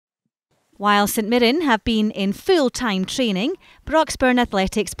While St Mirren have been in full-time training, Broxburn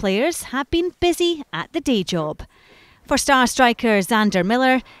Athletics players have been busy at the day job. For star striker Xander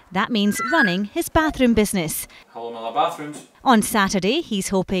Miller, that means running his bathroom business. Hello Miller Bathrooms. On Saturday, he's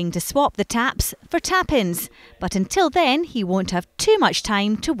hoping to swap the taps for tap-ins, but until then he won't have too much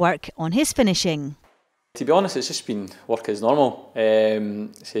time to work on his finishing. To be honest, it's just been work as normal.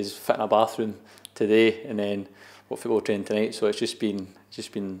 It says fitting a bathroom today and then got football training tonight, so it's just been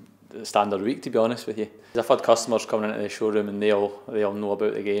the standard week, to be honest with you. I've had customers coming into the showroom and they all know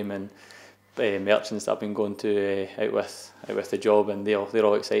about the game, and merchants that I've been going to out with the job, and they're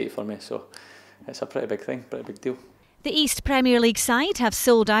all excited for me, so it's a pretty big thing, pretty big deal. The East Premier League side have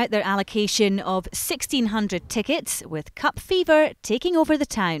sold out their allocation of 1,600 tickets, with Cup fever taking over the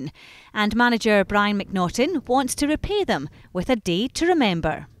town, and manager Brian McNaughton wants to repay them with a day to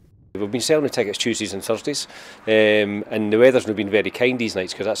remember. We've been selling the tickets Tuesdays and Thursdays, and the weather's not been very kind these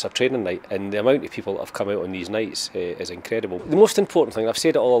nights because that's our training night, and the amount of people that have come out on these nights is incredible. The most important thing, I've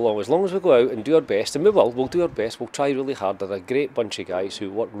said it all along, as long as we go out and do our best, and we'll do our best, we'll try really hard. They're a great bunch of guys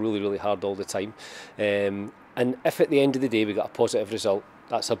who work really hard all the time, and if at the end of the day we got a positive result,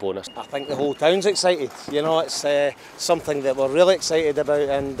 that's a bonus. I think the whole town's excited. You know, it's something that we're really excited about,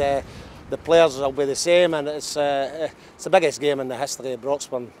 and the players will be the same, and it's the biggest game in the history of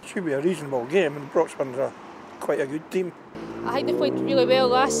Broxburn. It should be a reasonable game, and Broxburn's quite a good team. I think they played really well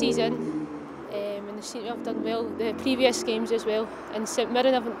last season, and they seem to have done well the previous games as well. And St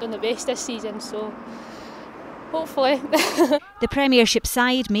Mirren haven't done the best this season, so hopefully. The Premiership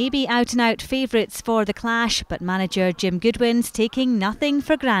side may be out-and-out favourites for the clash, but manager Jim Goodwin's taking nothing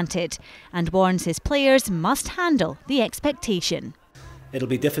for granted and warns his players must handle the expectation. It'll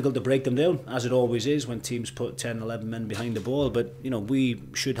be difficult to break them down, as it always is when teams put 10, 11 men behind the ball, but you know, we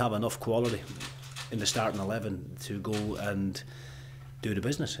should have enough quality in the starting 11 to go and do the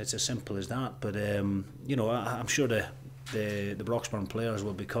business. It's as simple as that. But you know, I'm sure the Broxburn players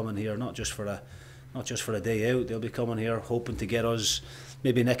will be coming here not just for a day out. They'll be coming here hoping to get us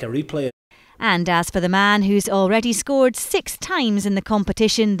maybe nick a replay. And as for the man who's already scored 6 times in the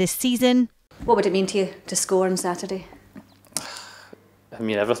competition this season, what would it mean to you to score on Saturday? I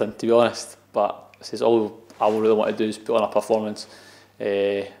mean everything, to be honest, but this is all I really want to do is put on a performance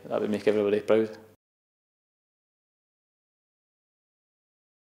that would make everybody proud.